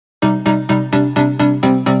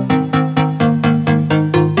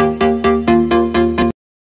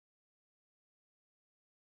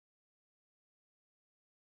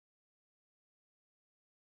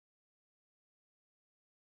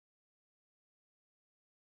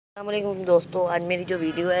अस्सलामुअलैकुम दोस्तों, आज मेरी जो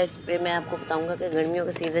वीडियो है इस पे मैं आपको बताऊंगा कि गर्मियों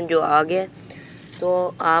का सीज़न जो आ गया है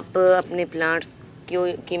तो आप अपने प्लांट्स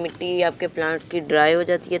की मिट्टी आपके प्लांट की ड्राई हो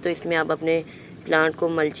जाती है, तो इसमें आप अपने प्लांट को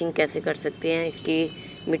मल्चिंग कैसे कर सकते हैं। इसकी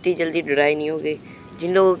मिट्टी जल्दी ड्राई नहीं होगी।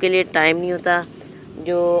 जिन लोगों के लिए टाइम नहीं होता,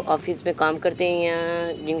 जो ऑफिस में काम करते हैं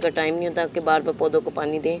या जिनका टाइम नहीं होता कि बार बार पौधों को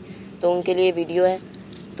पानी दें, तो उनके लिए वीडियो है।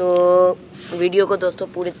 तो वीडियो को दोस्तों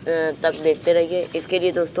पूरे तक देखते रहिए। इसके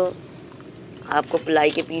लिए दोस्तों आपको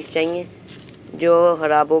प्लाई के पीस चाहिए जो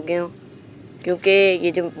ख़राब हो गए हों, क्योंकि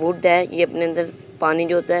ये जो वुड है ये अपने अंदर पानी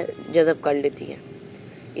जो होता है जज़ब कर लेती है।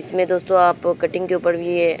 इसमें दोस्तों आप कटिंग के ऊपर भी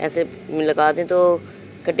ये ऐसे लगा दें तो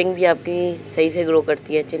कटिंग भी आपकी सही से ग्रो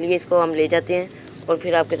करती है। चलिए इसको हम ले जाते हैं और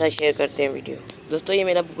फिर आपके साथ शेयर करते हैं वीडियो। दोस्तों ये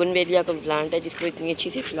मेरा बुगनवेलिया का प्लांट है जिसको इतनी अच्छी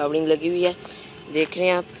सी फ्लावरिंग लगी हुई है, देख रहे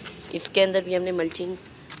हैं आप। इसके अंदर भी हमने मल्चिंग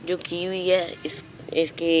जो की हुई है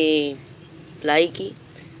इसकी प्लाई की,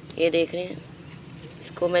 ये देख रहे हैं।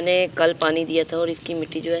 इसको मैंने कल पानी दिया था और इसकी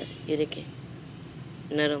मिट्टी जो है ये देखें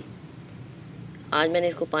नरम। आज मैंने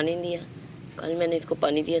इसको पानी दिया, कल मैंने इसको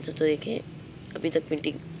पानी दिया था, तो देखें अभी तक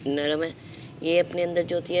मिट्टी नरम है। ये अपने अंदर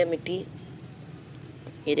जो होती है मिट्टी,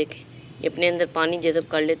 ये देखें ये अपने अंदर पानी जज़ब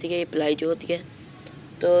कर लेती है, ये प्लाई जो होती है।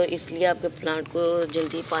 तो इसलिए आपके प्लांट को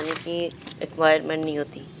जल्दी पानी की रिक्वायरमेंट नहीं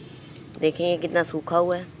होती। देखें ये कितना सूखा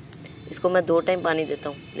हुआ है। इसको मैं 2 टाइम पानी देता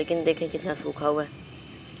हूँ, लेकिन देखें कितना सूखा हुआ है।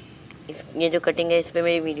 ये जो कटिंग है इस पर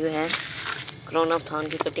मेरी वीडियो है क्राउन ऑफ थॉर्न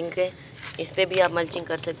की कटिंग के। इस पर भी आप मल्चिंग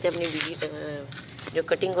कर सकते हैं। अपनी वीडियो जो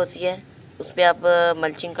कटिंग होती है उस पर आप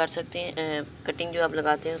मल्चिंग कर सकते हैं। कटिंग जो आप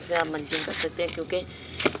लगाते हैं उस पर आप मल्चिंग कर सकते हैं, क्योंकि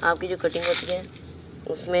आपकी जो कटिंग होती है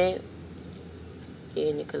उसमें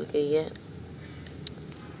ये निकल गई है,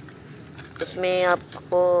 उसमें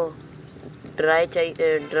आपको ड्राई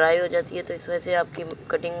हो जाती है, तो इस वजह से आपकी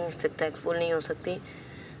कटिंग सक्सेसफुल नहीं हो सकती।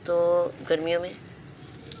 तो गर्मियों में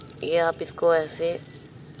ये आप इसको ऐसे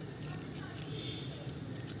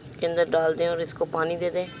के अंदर डाल दें और इसको पानी दे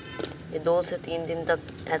दें। ये 2 से 3 दिन तक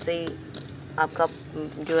ऐसे ही आपका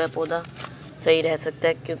जो है पौधा सही रह सकता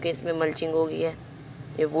है, क्योंकि इसमें मल्चिंग हो गई है।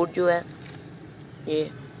 ये वुड जो है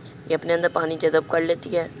ये अपने अंदर पानी जज़ब कर लेती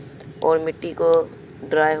है और मिट्टी को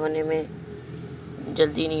ड्राई होने में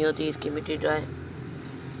जल्दी नहीं होती इसकी मिट्टी ड्राई।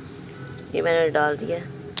 ये मैंने डाल दिया है।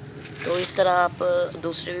 तो इस तरह आप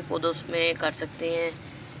दूसरे भी पौधों में कर सकते हैं।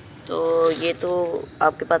 तो ये तो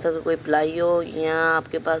आपके पास अगर कोई प्लाई हो या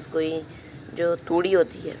आपके पास कोई जो तूड़ी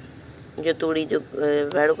होती है, जो तूड़ी जो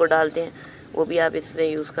पेड़ों को डालते हैं, वो भी आप इसमें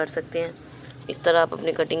यूज़ कर सकते हैं। इस तरह आप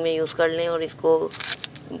अपनी कटिंग में यूज़ कर लें और इसको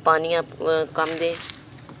पानी आप कम दें,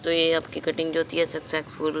 तो ये आपकी कटिंग जो होती है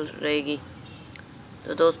सक्सेसफुल रहेगी।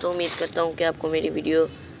 तो दोस्तों उम्मीद करता हूँ कि आपको मेरी वीडियो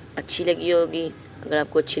अच्छी लगी होगी। अगर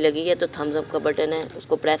आपको अच्छी लगी है तो थम्स अप का बटन है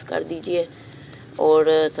उसको प्रेस कर दीजिए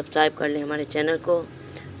और सब्सक्राइब कर लें हमारे चैनल को।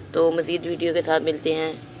 तो मज़ीद वीडियो के साथ मिलते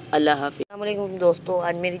हैं। अल्लाह हाफ़िज़। अस्सलामुअलैकुम दोस्तों,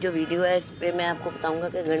 आज मेरी जो वीडियो है इस पर मैं आपको बताऊंगा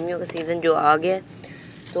कि गर्मियों का सीज़न जो आ गया है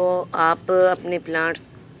तो आप अपने प्लांट्स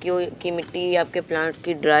की मिट्टी आपके प्लांट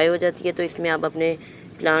की ड्राई हो जाती है, तो इसमें आप अपने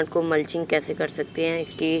प्लांट को मल्चिंग कैसे कर सकते हैं।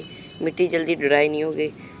 इसकी मिट्टी जल्दी ड्राई नहीं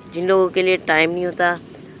होगी। जिन लोगों के लिए टाइम नहीं होता,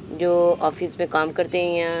 जो ऑफिस में काम करते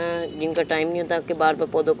हैं या जिनका टाइम नहीं होता कि बार बार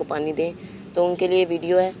पौधों को पानी दें, तो उनके लिए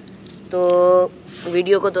वीडियो है। तो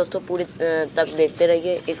वीडियो को दोस्तों पूरे तक देखते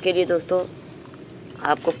रहिए। इसके लिए दोस्तों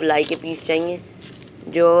आपको प्लाई के पीस चाहिए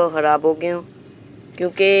जो ख़राब हो गए हों,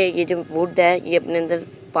 क्योंकि ये जो वुड है ये अपने अंदर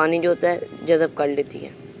पानी जो होता है जज़ब कर लेती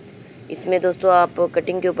है। इसमें दोस्तों आप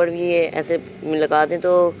कटिंग के ऊपर भी ये ऐसे लगा दें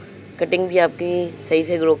तो कटिंग भी आपकी सही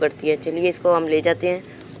से ग्रो करती है। चलिए इसको हम ले जाते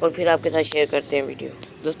हैं और फिर आपके साथ शेयर करते हैं वीडियो।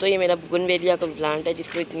 दोस्तों ये मेरा बुगनवेलिया का प्लांट है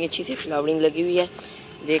जिसको इतनी अच्छी सी फ्लावरिंग लगी हुई है,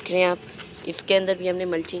 देख रहे हैं आप। इसके अंदर भी हमने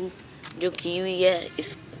मल्चिंग जो की हुई है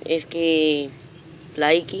इसकी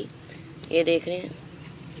प्लाई की, ये देख रहे हैं।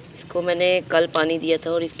 इसको मैंने कल पानी दिया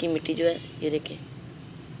था और इसकी मिट्टी जो है ये देखें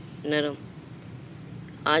नरम।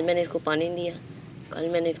 आज मैंने इसको पानी दिया, कल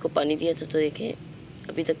मैंने इसको पानी दिया था, तो देखें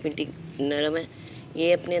अभी तक मिट्टी नरम है।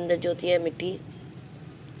 ये अपने अंदर जो होती है मिट्टी,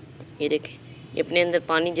 ये देखें ये अपने अंदर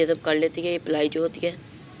पानी जज़ब कर लेती है, ये प्लाई जो होती है।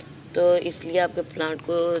 तो इसलिए आपके प्लांट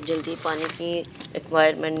को जल्दी पानी की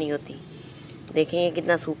रिक्वायरमेंट नहीं होती। देखें ये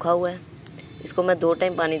कितना सूखा हुआ है। इसको मैं 2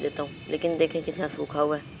 टाइम पानी देता हूँ, लेकिन देखें कितना सूखा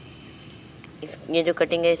हुआ है। ये जो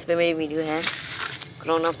कटिंग है इस पर मेरी वीडियो है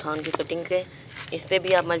क्राउन ऑफ थॉर्न की कटिंग के। इस पर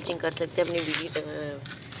भी आप मल्चिंग कर सकते हैं। अपनी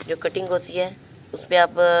वीडियो जो कटिंग होती है उस पर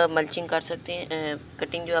आप मल्चिंग कर सकते हैं।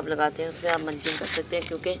 कटिंग जो आप लगाते हैं उस पर आप मल्चिंग कर सकते हैं,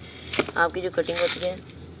 क्योंकि आपकी जो कटिंग होती है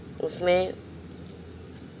उसमें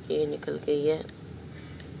ये निकल गई है,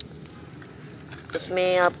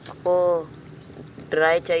 उसमें आपको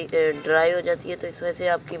ड्राई हो जाती है, तो इस वजह से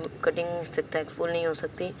आपकी कटिंग सक्सेसफुल नहीं हो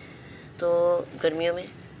सकती। तो गर्मियों में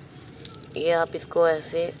ये आप इसको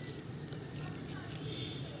ऐसे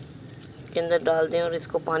के अंदर डाल दें और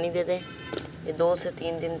इसको पानी दे दें। ये 2 से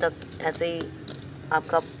 3 दिन तक ऐसे ही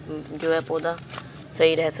आपका जो है पौधा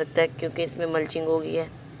सही रह सकता है, क्योंकि इसमें मल्चिंग हो गई है।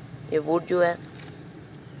 ये वुड जो है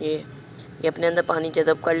ये अपने अंदर पानी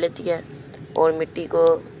जज़ब कर लेती है और मिट्टी को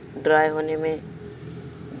ड्राई होने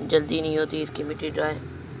में जल्दी नहीं होती इसकी मिट्टी ड्राई।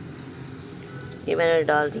 ये मैंने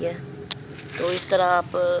डाल दिया है। तो इस तरह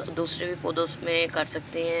आप दूसरे भी पौधों में कर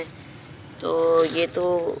सकते हैं। तो ये तो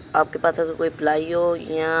आपके पास अगर कोई प्लाई हो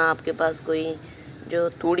या आपके पास कोई जो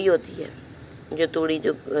तूड़ी होती है, जो तूड़ी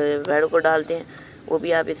जो भेड़ों को डालते हैं, वो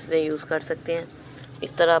भी आप इसमें यूज़ कर सकते हैं।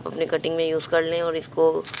 इस तरह आप अपनी कटिंग में यूज़ कर लें और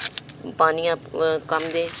इसको पानी आप कम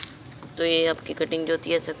दें, तो ये आपकी कटिंग जो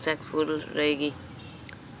होती है सक्सेसफुल रहेगी।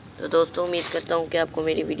 तो दोस्तों, उम्मीद करता हूँ कि आपको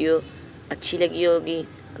मेरी वीडियो अच्छी लगी होगी।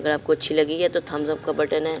 अगर आपको अच्छी लगी है तो थम्स अप का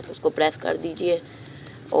बटन है, उसको प्रेस कर दीजिए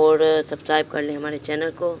और सब्सक्राइब कर लें हमारे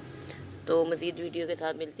चैनल को। तो मज़ीद वीडियो के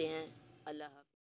साथ मिलते हैं। अल्लाह हाफ़िज़।